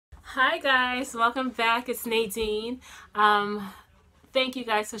Hi guys, welcome back. It's Nadine. Thank you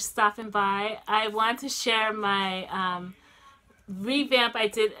guys for stopping by. I want to share my revamp I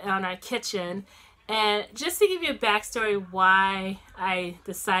did on our kitchen, and just to give you a backstory why I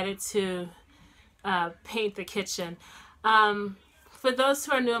decided to paint the kitchen. For those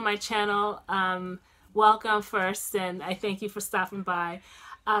who are new on my channel, welcome first, and I thank you for stopping by.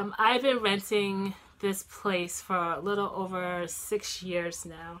 I've been renting this place for a little over 6 years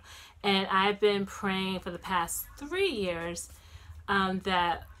now, and I've been praying for the past 3 years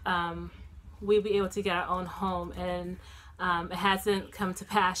that we'll be able to get our own home, and it hasn't come to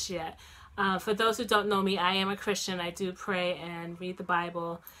pass yet. For those who don't know me, I am a Christian. I do pray and read the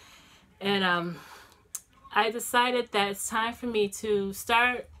Bible, and I decided that it's time for me to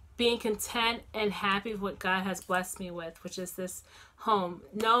start being content and happy with what God has blessed me with, which is this home.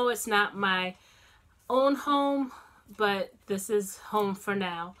 No, it's not my own home, but this is home for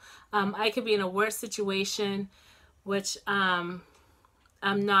now. I could be in a worse situation, which I'm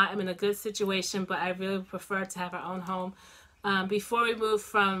not. I'm in a good situation, but I really prefer to have our own home. Before we moved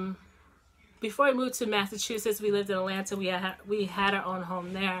to Massachusetts, we lived in Atlanta. We had our own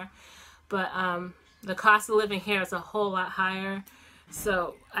home there, but the cost of living here is a whole lot higher.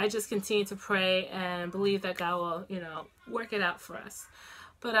 So I just continue to pray and believe that God will, work it out for us.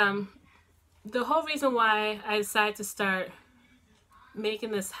 But the whole reason why I decided to start making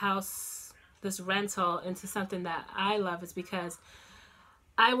this house, this rental, into something that I love is because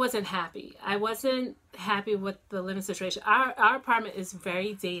I wasn't happy. I wasn't happy with the living situation. Our apartment is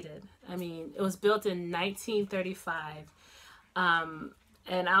very dated. I mean, it was built in 1935. And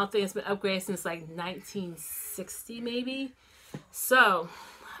I don't think it's been upgraded since like 1960 maybe. So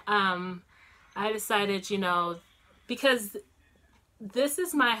I decided, because this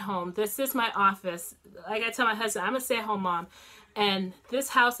is my home, this is my office. Like I tell my husband, I'm a stay-at-home mom, and this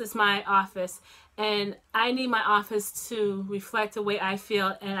house is my office, and I need my office to reflect the way I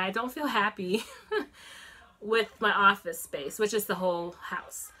feel, and I don't feel happy with my office space, which is the whole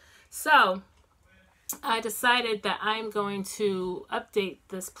house. So I decided that I'm going to update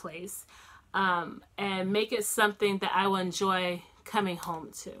this place and make it something that I will enjoy coming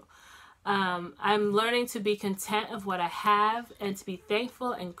home to. I'm learning to be content of what I have and to be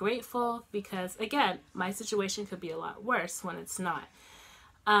thankful and grateful because, again, my situation could be a lot worse when it's not.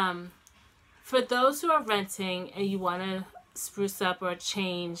 For those who are renting and you want to spruce up or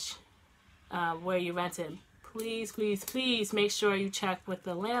change where you're renting, please, please, please make sure you check with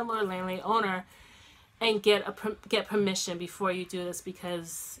the landlord, landlady, owner, and get permission before you do this,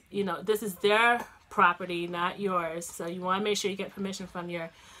 because this is their property, not yours. So you want to make sure you get permission from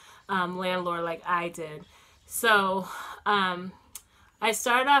your landlord, like I did. So I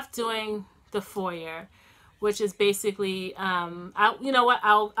started off doing the foyer, which is basically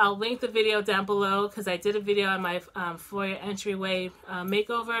I'll link the video down below, because I did a video on my foyer entryway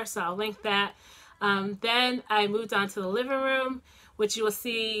makeover, so I'll link that. Then I moved on to the living room, which you will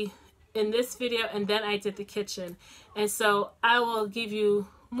see in this video, and then I did the kitchen. And so I will give you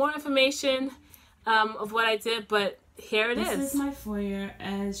more information of what I did, but here it is. This is my foyer.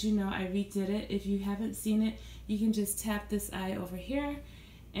 As you know, I redid it. If you haven't seen it, you can just tap this eye over here.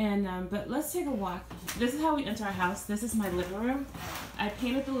 And but let's take a walk. This is how we enter our house. This is my living room. I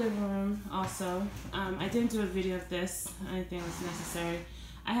painted the living room also. I didn't do a video of this. I didn't think it was necessary.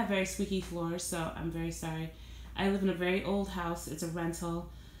 I have very squeaky floors, so I'm very sorry. I live in a very old house. It's a rental.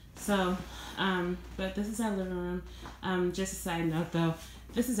 So, but this is our living room. Just a side note though,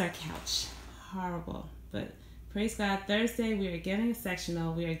 this is our couch. Horrible, but praise God, Thursday we are getting a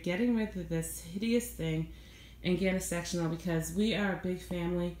sectional. We are getting rid of this hideous thing and getting a sectional because we are a big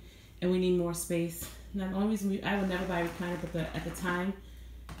family and we need more space. Now, the only reason I would never buy a recliner, but at the time,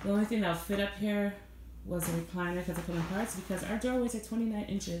 the only thing that would fit up here was a recliner because of coming parts, because our doorways are 29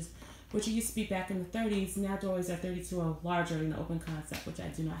 inches, which used to be back in the 30s. Now doorways are 32 or larger in the open concept, which I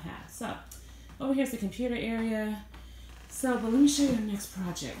do not have. So over here's the computer area. So, but let me show you the next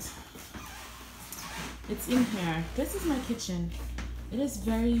project. It's in here. This is my kitchen. It is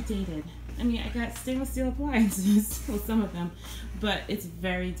very dated. I mean, I got stainless steel appliances with some of them, but it's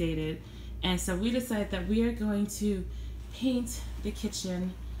very dated. And so we decided that we are going to paint the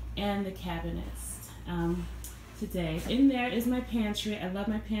kitchen and the cabinets today. In there is my pantry. I love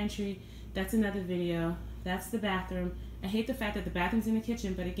my pantry. That's another video. That's the bathroom. I hate the fact that the bathroom's in the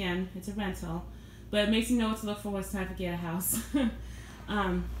kitchen, but again, it's a rental. But it makes you know what to look for when it's time to get a house.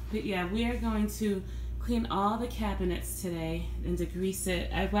 But yeah, we are going to clean all the cabinets today and degrease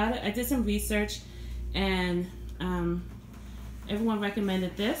it. I did some research, and everyone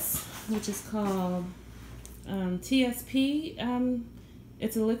recommended this, which is called TSP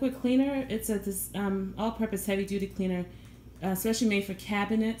It's a liquid cleaner. It's a all-purpose heavy-duty cleaner, especially made for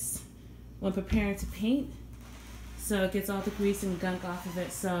cabinets when preparing to paint. So it gets all the grease and gunk off of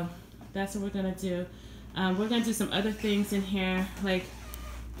it. So that's what we're gonna do. We're gonna do some other things in here. Like,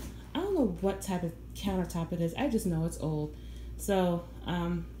 I don't know what type of countertop it is. I just know it's old. So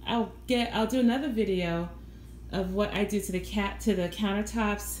I'll do another video of what I do to the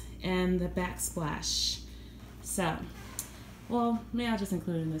countertops and the backsplash. So, well, maybe I'll just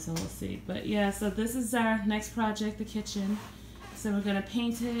include it in this and we'll see. But yeah, so this is our next project, the kitchen. So we're gonna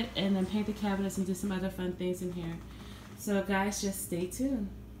paint it and then paint the cabinets and do some other fun things in here. So guys, just stay tuned.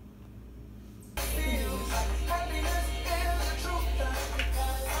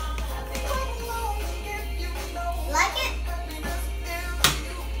 Like it?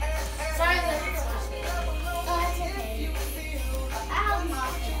 Sorry,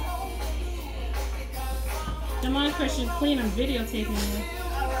 Come on, Christian, clean. I'm videotaping you.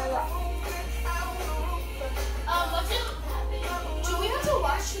 Do we have to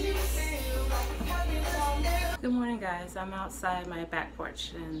watch this? Good morning, guys. I'm outside my back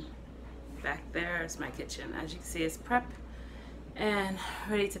porch, and back there is my kitchen. As you can see, it's prep and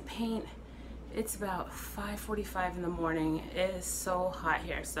ready to paint. It's about 5:45 in the morning. It is so hot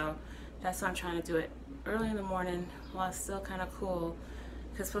here, so that's why I'm trying to do it early in the morning while it's still kind of cool,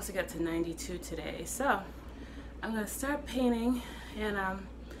 because it's supposed to get to 92 today. So I'm gonna start painting, and I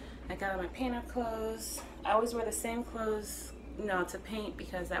got on my painter clothes. I always wear the same clothes, you know, to paint,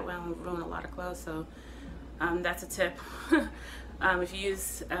 because that way I won't ruin a lot of clothes. So that's a tip. If you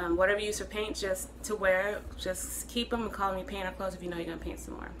use whatever you use for paint, just to wear, just keep them and call me painter clothes if you know you're gonna paint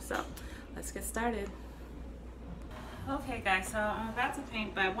some more. So let's get started. Okay, guys, so I'm about to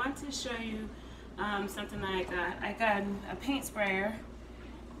paint, but I want to show you something that I got. I got a paint sprayer.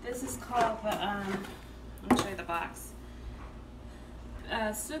 This is called the let me show you the box.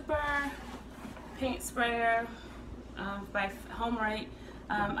 Super paint sprayer by Homegoods.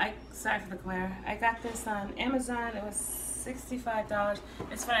 Sorry for the glare. I got this on Amazon. It was $65.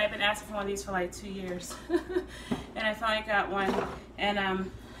 It's funny, I've been asking for one of these for like 2 years. And I finally got one. And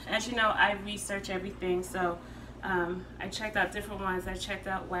as you know, I research everything. So I checked out different ones. I checked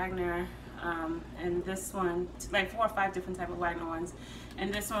out Wagner, and this one, like 4 or 5 different type of Wagner ones.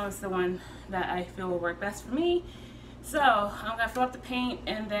 And this one was the one that I feel will work best for me. So I'm gonna fill up the paint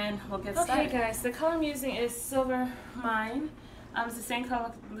and then we'll get started. Okay, guys, the color I'm using is Silver Mine. It's the same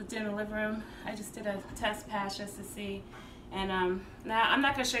color we did in the living room. I just did a test pass just to see. And now I'm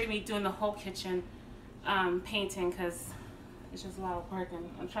not gonna show you me doing the whole kitchen painting, because it's just a lot of work and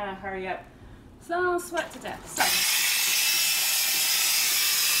I'm trying to hurry up so I don't sweat to death. So.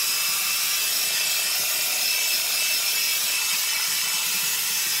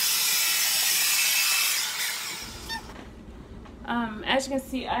 As you can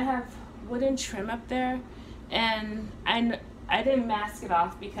see, I have wooden trim up there, and I didn't mask it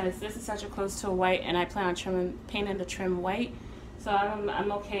off because this is such a close to a white, and I plan on painting the trim white. So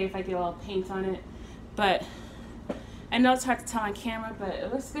I'm okay if I get a little paint on it, but I know it's hard to tell on camera, but it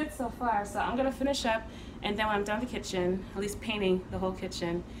looks good so far. So I'm gonna finish up, and then when I'm done with the kitchen, at least painting the whole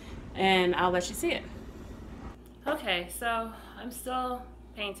kitchen, and I'll let you see it. Okay, so I'm still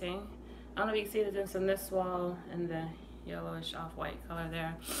painting. I don't know if you can see the difference on this wall and the yellowish off-white color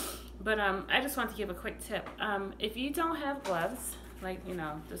there, but I just want to give a quick tip. If you don't have gloves, like, you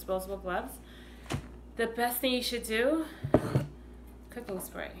know, disposable gloves, the best thing you should do, cooking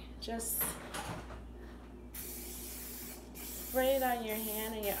spray. Just spray it on your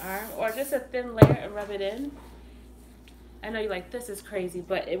hand and your arm, or just a thin layer and rub it in. I know you're like, this is crazy,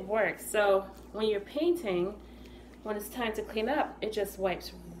 but it works. So when you're painting, when it's time to clean up, it just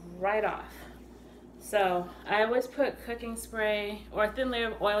wipes right off. So I always put cooking spray or a thin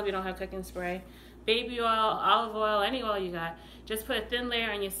layer of oil if you don't have cooking spray, baby oil, olive oil, any oil you got. Just put a thin layer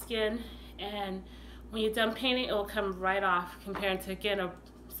on your skin, and when you're done painting, it will come right off compared to getting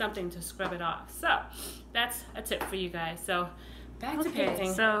something to scrub it off. So that's a tip for you guys. So back to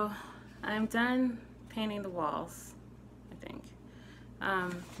painting. So I'm done painting the walls, I think.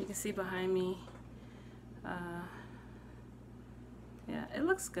 You can see behind me. Yeah, it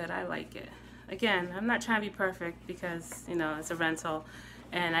looks good. I like it. Again, I'm not trying to be perfect because, you know, it's a rental,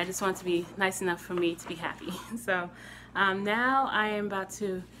 and I just want it to be nice enough for me to be happy. So now I am about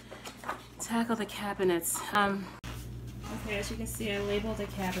to tackle the cabinets. Okay, as you can see, I labeled the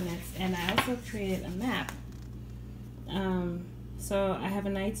cabinets, and I also created a map. So I have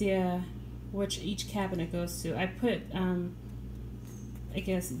an idea which each cabinet goes to. I put, I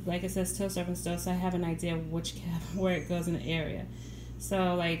guess, like it says, toaster oven stove, so I have an idea which where it goes in the area.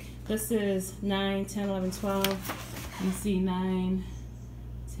 So like this is 9, 10, 11, 12. You see 9,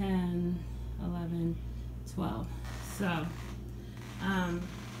 10, 11, 12. So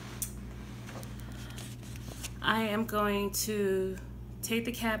I am going to take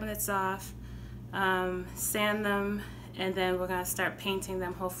the cabinets off, sand them, and then we're going to start painting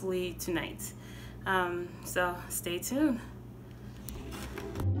them hopefully tonight. So stay tuned.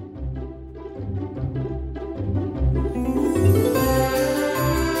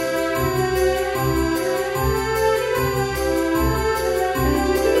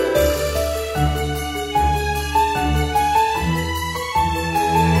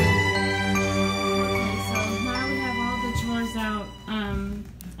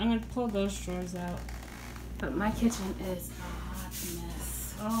 Those drawers out, but my kitchen is a hot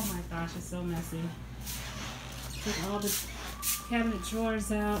mess. Oh my gosh, it's so messy. Took all the cabinet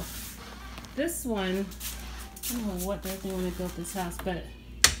drawers out. This one, I don't know what they're doing when they built this house, but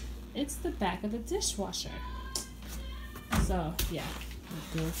it's the back of the dishwasher. So yeah,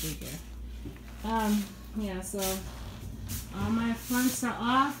 go figure. Yeah, so all my fronts are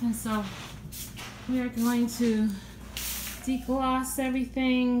off, and so we are going to degloss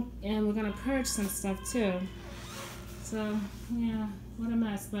everything, and we're gonna purge some stuff too. So yeah, what a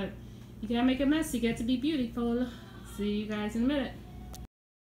mess, but you gotta make a mess, you get to be beautiful. See you guys in a minute.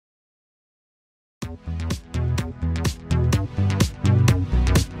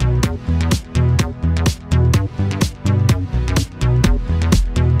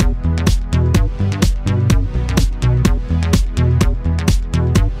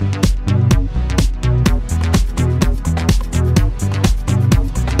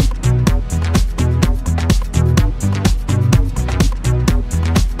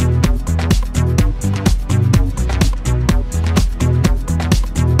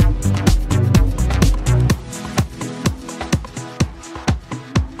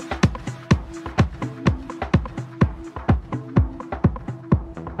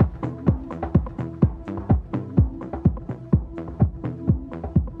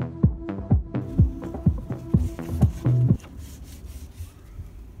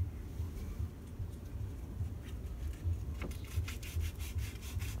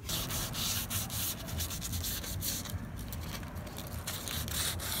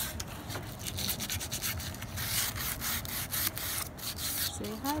 Say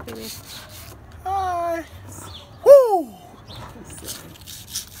hi, baby. Hi. Woo!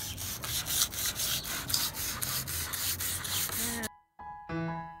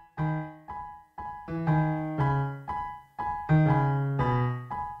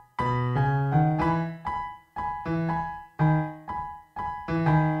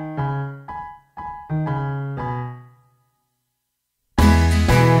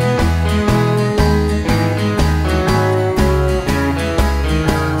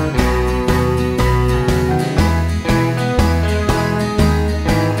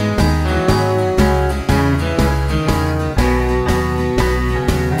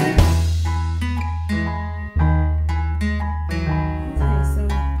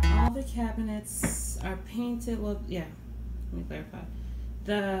 Well, yeah, let me clarify.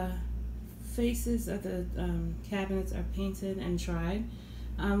 The faces of the cabinets are painted and tried.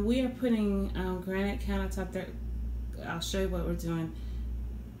 We are putting granite countertop there. I'll show you what we're doing.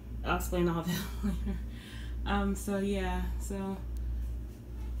 I'll explain all that later. So yeah, so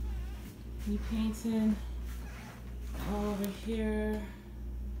we painted all over here,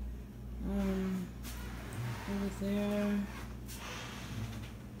 over there.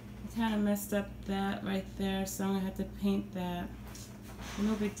 Kind of messed up that right there, so I'm gonna have to paint that.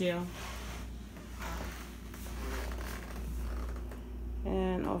 No big deal.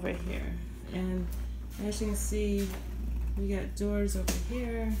 And over here, and as you can see, we got doors over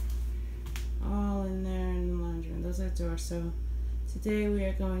here, all in there in the laundry room. Those are doors. So today we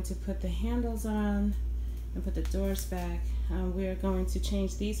are going to put the handles on and put the doors back. We are going to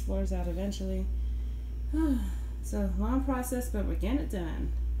change these floors out eventually. It's a long process, but we're getting it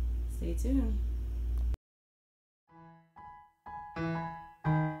done. Stay tuned.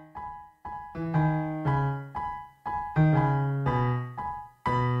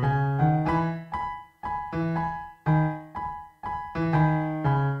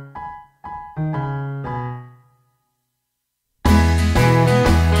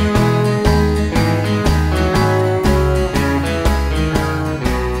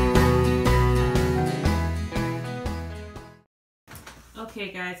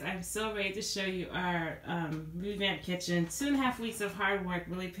 Okay guys, I'm so ready to show you our revamped kitchen. 2.5 weeks of hard work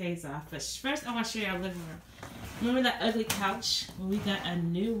really pays off. But first I want to show you our living room. Remember that ugly couch? Well, we got a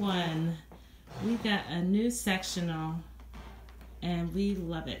new one. We got a new sectional and we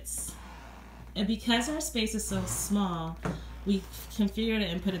love it. And because our space is so small, we configured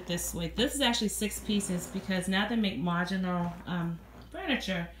it and put it this way. This is actually 6 pieces because now they make modular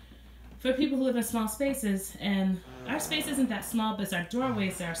furniture for people who live in small spaces. And our space isn't that small, but it's our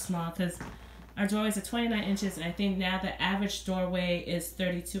doorways that are small because our doorways are 29 inches, and I think now the average doorway is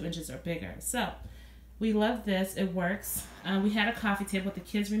 32 inches or bigger. So we love this. It works. We had a coffee table. The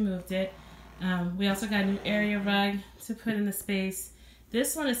kids removed it. We also got a new area rug to put in the space.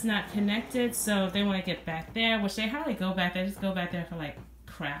 This one is not connected, so if they want to get back there, which they hardly go back there, just go back there for like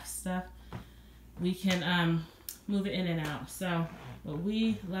craft stuff, we can move it in and out. So, but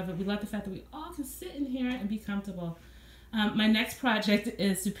we love it. We love the fact that we all can sit in here and be comfortable. My next project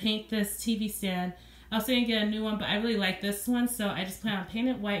is to paint this TV stand. I was going to get a new one, but I really like this one, so I just plan on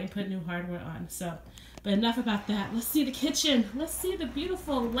painting it white and put new hardware on. So, but enough about that. Let's see the kitchen. Let's see the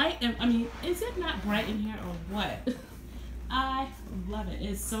beautiful light. And I mean, is it not bright in here or what? I love it.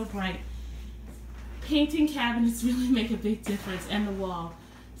 It's so bright. Painting cabinets really make a big difference, and the wall.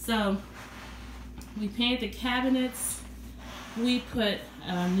 So we painted the cabinets. We put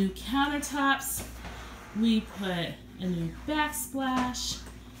new countertops. We put a new backsplash.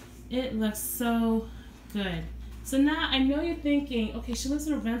 It looks so good. So now I know you're thinking, okay, she lives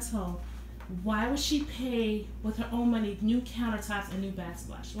in a rental. Why would she pay with her own money new countertops and new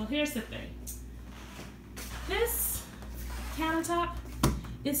backsplash? Well, here's the thing. This countertop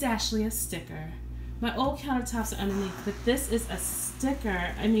is actually a sticker. My old countertops are underneath, but this is a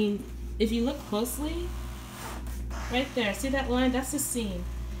sticker. I mean, if you look closely, right there, see that line? That's the seam.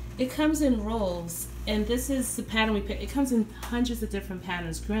 It comes in rolls, and this is the pattern we picked. It comes in hundreds of different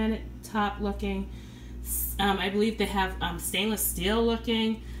patterns. Granite top looking. I believe they have stainless steel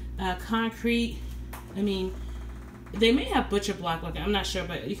looking, concrete. I mean, they may have butcher block looking. I'm not sure,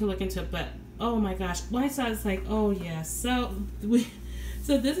 but you can look into it. But oh my gosh, when I saw it, it's like, oh yeah. So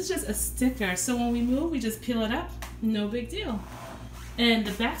this is just a sticker. So when we move, we just peel it up. No big deal. And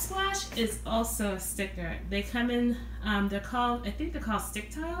the backsplash is also a sticker. They come in, they're called, I think they're called stick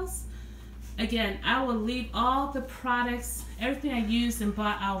tiles. Again, I will leave all the products, everything I used and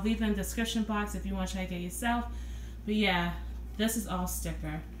bought, I'll leave in the description box if you want to try to get it yourself. But yeah, this is all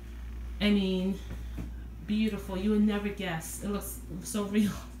sticker. I mean, beautiful. You would never guess. It looks so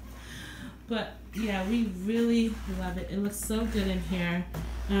real. But yeah, we really love it. It looks so good in here.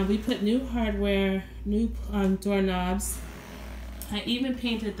 We put new hardware, new doorknobs. I even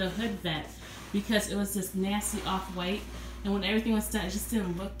painted the hood vent because it was this nasty off-white, and when everything was done, it just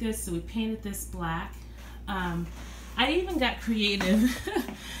didn't look good, so we painted this black. I even got creative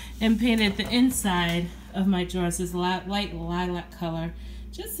and painted the inside of my drawers this light lilac color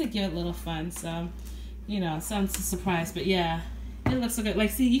just to give it a little fun. So, you know, something to surprise, but yeah, it looks so good.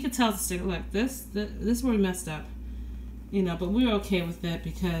 Like, see, you can tell the sticker. Look, this is where we messed up, you know, but we were okay with it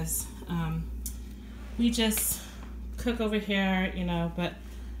because we just cook over here, you know, but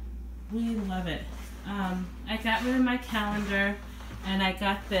we love it. I got rid of my calendar, and I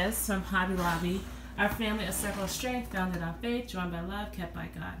got this from Hobby Lobby. Our family, a circle of strength, founded on faith, drawn by love, kept by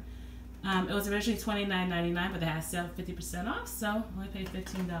God. It was originally $29.99, but they had sale 50% off, so only paid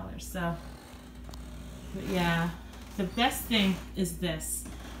 $15. So, but yeah, the best thing is this.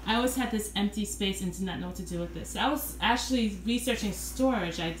 I always had this empty space and did not know what to do with this. So I was actually researching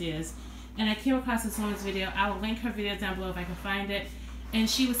storage ideas, and I came across this woman's video. I will link her video down below if I can find it. And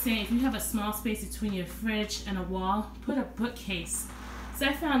she was saying if you have a small space between your fridge and a wall, put a bookcase. So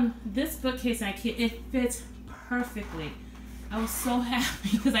I found this bookcase and it fits perfectly. I was so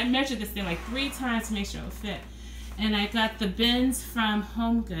happy because I measured this thing like 3 times to make sure it would fit. And I got the bins from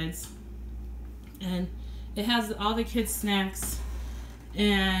Homegoods. And it has all the kids' snacks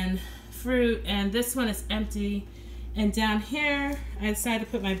and fruit. And this one is empty. And down here, I decided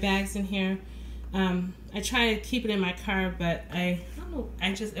to put my bags in here. I try to keep it in my car, but I don't know,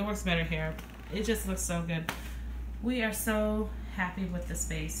 it works better here. It just looks so good. We are so happy with the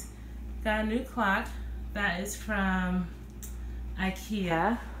space. Got a new clock that is from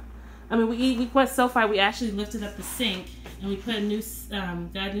IKEA. I mean, we went so far, we actually lifted up the sink and we put a new,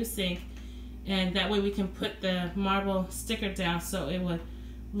 got a new sink, and that way we can put the marble sticker down so it would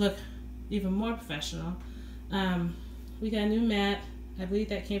look even more professional. We got a new mat. I believe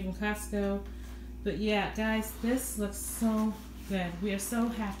that came from COSTCO. But yeah, guys, this looks so good. We are so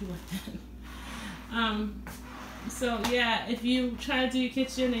happy with it. So yeah, if you try to do your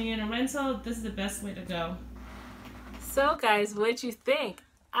kitchen and you're in a rental, this is the best way to go. So guys, what'd you think?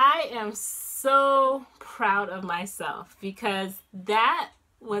 I am so proud of myself because that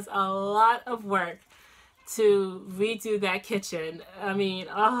was a lot of work to redo that kitchen. I mean,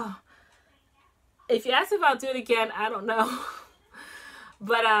 oh, if you ask me if I'll do it again, I don't know.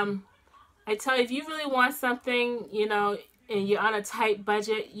 But I tell you, if you really want something, you know, and you're on a tight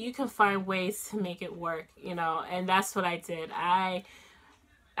budget, you can find ways to make it work, you know, and that's what I did. I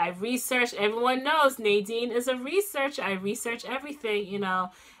researched. Everyone knows Nadine is a researcher. I research everything, you know,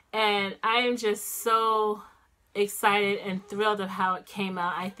 and I am just so excited and thrilled of how it came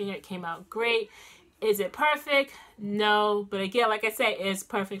out. I think it came out great. Is it perfect? No, but again, like I say, it's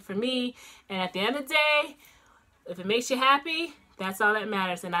perfect for me, and at the end of the day, if it makes you happy, that's all that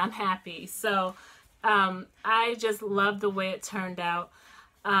matters, and I'm happy. So I just love the way it turned out.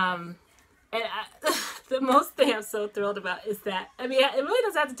 And the most thing I'm so thrilled about is that, I mean, it really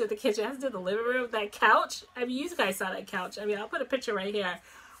doesn't have to do with the kitchen. It has to do with the living room, that couch. I mean, you guys saw that couch. I mean, I'll put a picture right here.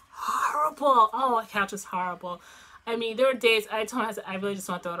 Horrible. Oh, that couch is horrible. I mean, there were days I told myself, I really just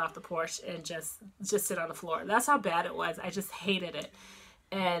want to throw it off the porch and just sit on the floor. That's how bad it was. I just hated it.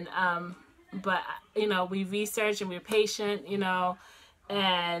 And, but, you know, we researched and we were patient, you know,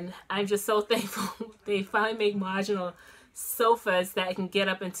 and I'm just so thankful they finally make modular sofas that can get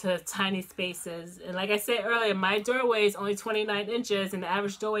up into tiny spaces. And like I said earlier, my doorway is only 29 inches and the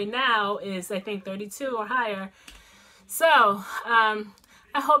average doorway now is, I think, 32 or higher. So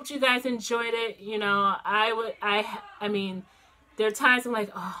I hope you guys enjoyed it. You know, I mean, there are times I'm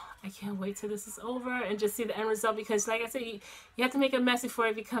like, oh, I can't wait till this is over and just see the end result, because like I said, you have to make a mess before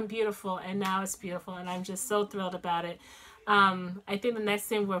it become beautiful, and now it's beautiful, and I'm just so thrilled about it. I think the next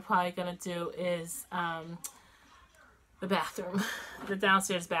thing we're probably gonna do is the bathroom, the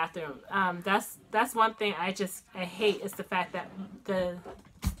downstairs bathroom. That's one thing I hate, is the fact that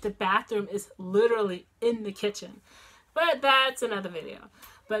the bathroom is literally in the kitchen. But that's another video.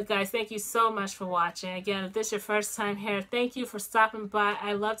 But guys, thank you so much for watching. Again, if this is your first time here, thank you for stopping by.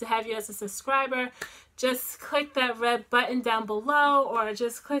 I love to have you as a subscriber. Just click that red button down below, or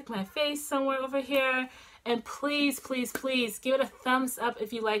just click my face somewhere over here. And please, please, please give it a thumbs up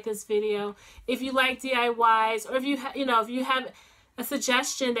if you like this video. If you like DIYs, or if you if you have a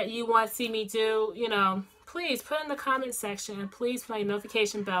suggestion that you want to see me do, you know, please put it in the comment section, and please put my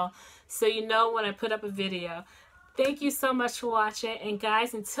notification bell so you know when I put up a video. Thank you so much for watching, and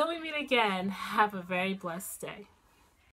guys, until we meet again, have a very blessed day.